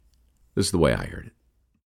This is the way I heard it.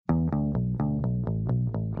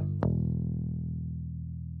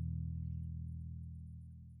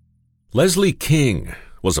 Leslie King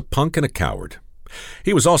was a punk and a coward.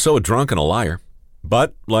 He was also a drunk and a liar.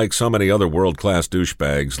 But, like so many other world-class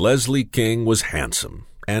douchebags, Leslie King was handsome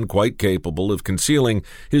and quite capable of concealing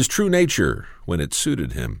his true nature when it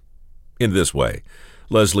suited him. In this way,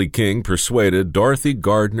 Leslie King persuaded Dorothy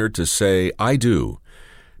Gardner to say, "I do,"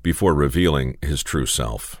 before revealing his true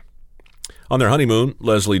self. On their honeymoon,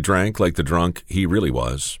 Leslie drank like the drunk he really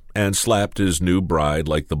was and slapped his new bride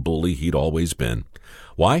like the bully he'd always been.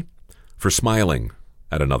 Why? For smiling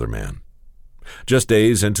at another man. Just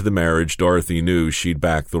days into the marriage, Dorothy knew she'd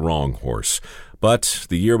backed the wrong horse. But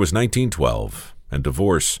the year was 1912, and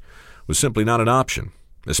divorce was simply not an option,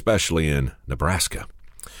 especially in Nebraska.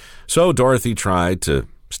 So Dorothy tried to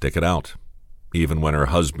stick it out, even when her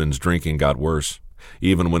husband's drinking got worse,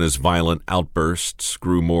 even when his violent outbursts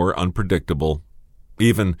grew more unpredictable,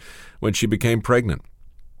 even when she became pregnant.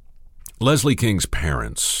 Leslie King's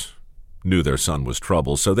parents knew their son was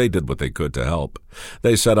trouble, so they did what they could to help.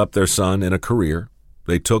 They set up their son in a career.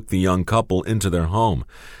 They took the young couple into their home.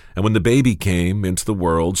 And when the baby came into the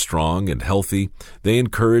world strong and healthy, they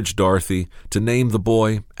encouraged Dorothy to name the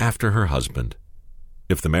boy after her husband.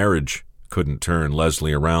 If the marriage couldn't turn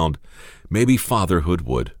Leslie around, maybe fatherhood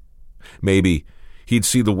would. Maybe he'd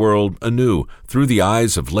see the world anew through the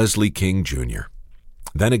eyes of Leslie King Jr.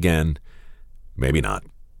 Then again, maybe not.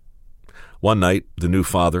 One night, the new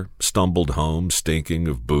father stumbled home, stinking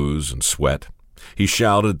of booze and sweat. He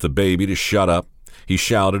shouted at the baby to shut up. He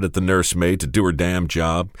shouted at the nursemaid to do her damn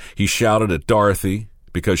job. He shouted at Dorothy,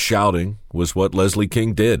 because shouting was what Leslie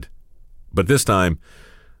King did. But this time,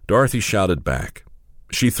 Dorothy shouted back.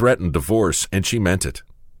 She threatened divorce, and she meant it.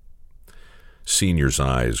 Senior's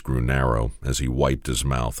eyes grew narrow as he wiped his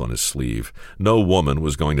mouth on his sleeve. No woman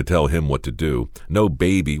was going to tell him what to do. No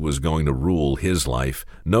baby was going to rule his life.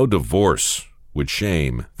 No divorce would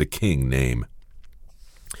shame the King name.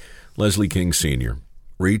 Leslie King Sr.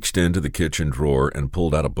 reached into the kitchen drawer and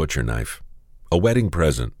pulled out a butcher knife, a wedding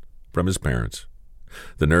present from his parents.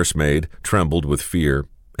 The nursemaid trembled with fear,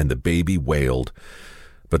 and the baby wailed.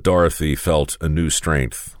 But Dorothy felt a new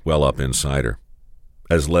strength well up inside her.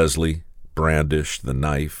 As Leslie brandished the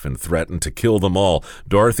knife and threatened to kill them all,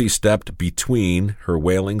 Dorothy stepped between her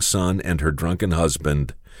wailing son and her drunken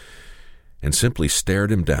husband and simply stared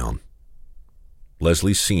him down.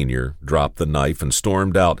 Leslie Sr. dropped the knife and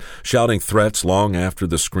stormed out, shouting threats long after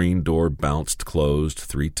the screen door bounced closed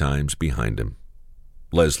 3 times behind him.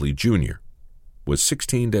 Leslie Jr. was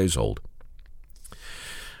 16 days old.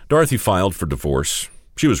 Dorothy filed for divorce.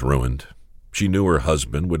 She was ruined. She knew her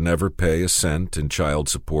husband would never pay a cent in child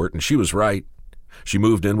support, and she was right. She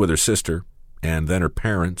moved in with her sister and then her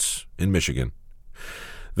parents in Michigan.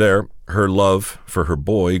 There, her love for her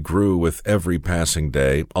boy grew with every passing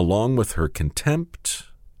day, along with her contempt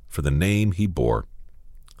for the name he bore,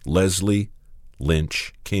 Leslie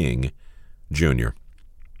Lynch King, Jr.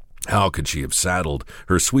 How could she have saddled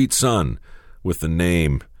her sweet son with the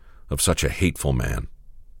name of such a hateful man?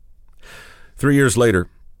 3 years later,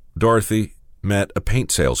 Dorothy met a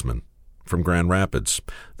paint salesman from Grand Rapids.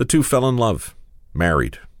 The two fell in love,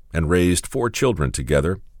 married, and raised 4 children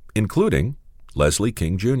together, including Leslie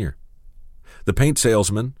King Jr. The paint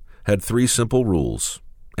salesman had 3 simple rules,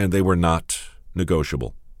 and they were not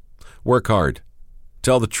negotiable. Work hard,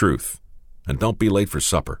 tell the truth, and don't be late for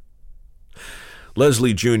supper.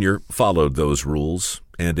 Leslie Jr. followed those rules,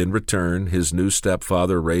 and in return, his new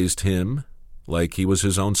stepfather raised him like he was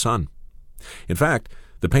his own son. In fact,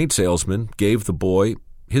 the paint salesman gave the boy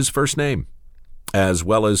his first name, as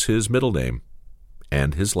well as his middle name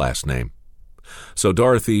and his last name. So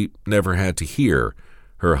Dorothy never had to hear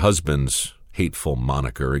her husband's hateful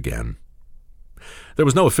moniker again. There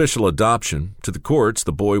was no official adoption. To the courts,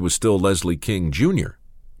 the boy was still Leslie King Jr.,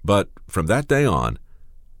 but from that day on,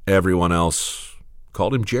 everyone else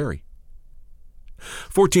called him Jerry.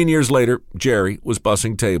 14 years later, Jerry was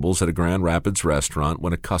bussing tables at a Grand Rapids restaurant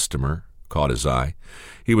when a customer caught his eye.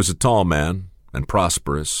 He was a tall man and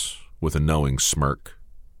prosperous, with a knowing smirk.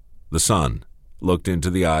 The son looked into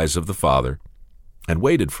the eyes of the father and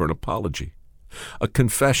waited for an apology, a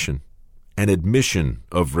confession, an admission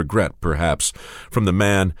of regret, perhaps, from the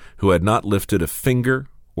man who had not lifted a finger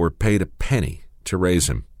or paid a penny to raise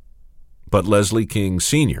him. But Leslie King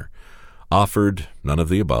Sr. offered none of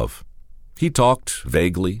the above. He talked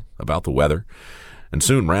vaguely about the weather and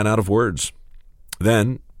soon ran out of words.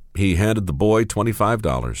 Then he handed the boy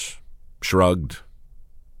 $25, shrugged,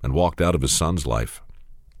 and walked out of his son's life.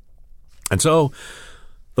 And so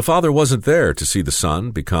the father wasn't there to see the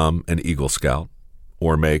son become an Eagle Scout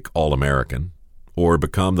or make All-American, or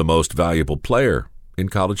become the most valuable player in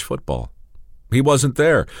college football. He wasn't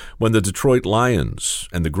there when the Detroit Lions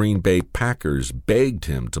and the Green Bay Packers begged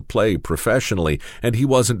him to play professionally, and he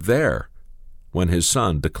wasn't there when his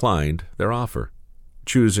son declined their offer,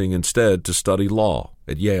 choosing instead to study law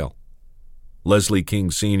at Yale. Leslie King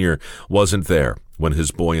Sr. wasn't there when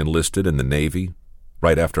his boy enlisted in the Navy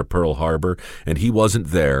right after Pearl Harbor, and he wasn't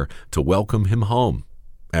there to welcome him home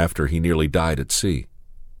after he nearly died at sea.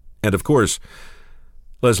 And of course,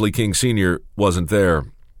 Leslie King Sr. wasn't there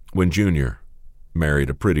when Junior married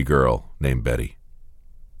a pretty girl named Betty.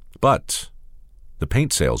 But the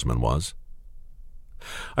paint salesman was.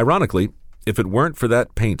 Ironically, if it weren't for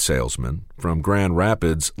that paint salesman from Grand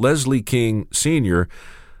Rapids, Leslie King Sr.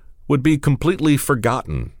 would be completely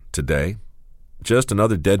forgotten today. Just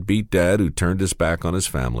another deadbeat dad who turned his back on his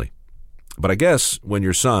family. But I guess when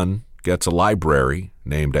your son gets a library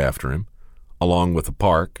named after him, along with a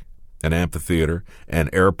park, an amphitheater, an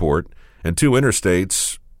airport, and 2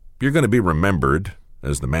 interstates, you're going to be remembered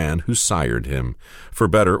as the man who sired him, for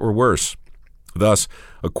better or worse. Thus,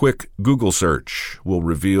 a quick Google search will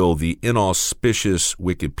reveal the inauspicious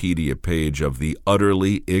Wikipedia page of the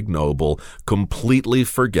utterly ignoble, completely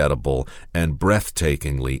forgettable, and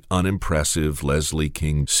breathtakingly unimpressive Leslie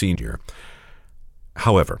King Sr.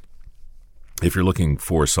 However, if you're looking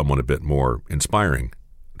for someone a bit more inspiring,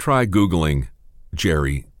 try Googling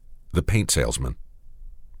Jerry the Paint Salesman.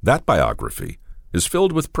 That biography is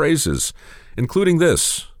filled with praises, including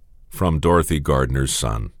this from Dorothy Gardner's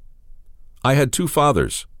son. I had 2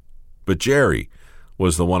 fathers, but Jerry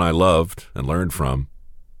was the one I loved and learned from.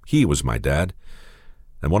 He was my dad,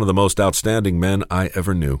 and one of the most outstanding men I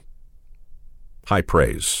ever knew. High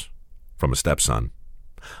praise from a stepson.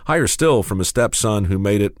 Higher still from a stepson who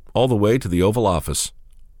made it all the way to the Oval Office.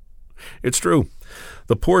 It's true,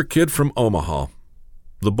 the poor kid from Omaha,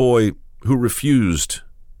 the boy who refused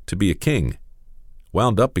to be a king,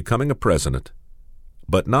 wound up becoming a president,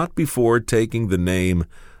 but not before taking the name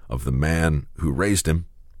of the man who raised him,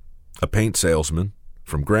 a paint salesman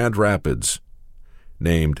from Grand Rapids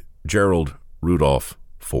named Gerald Rudolph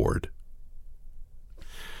Ford.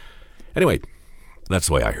 Anyway, that's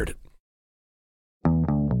the way I heard it.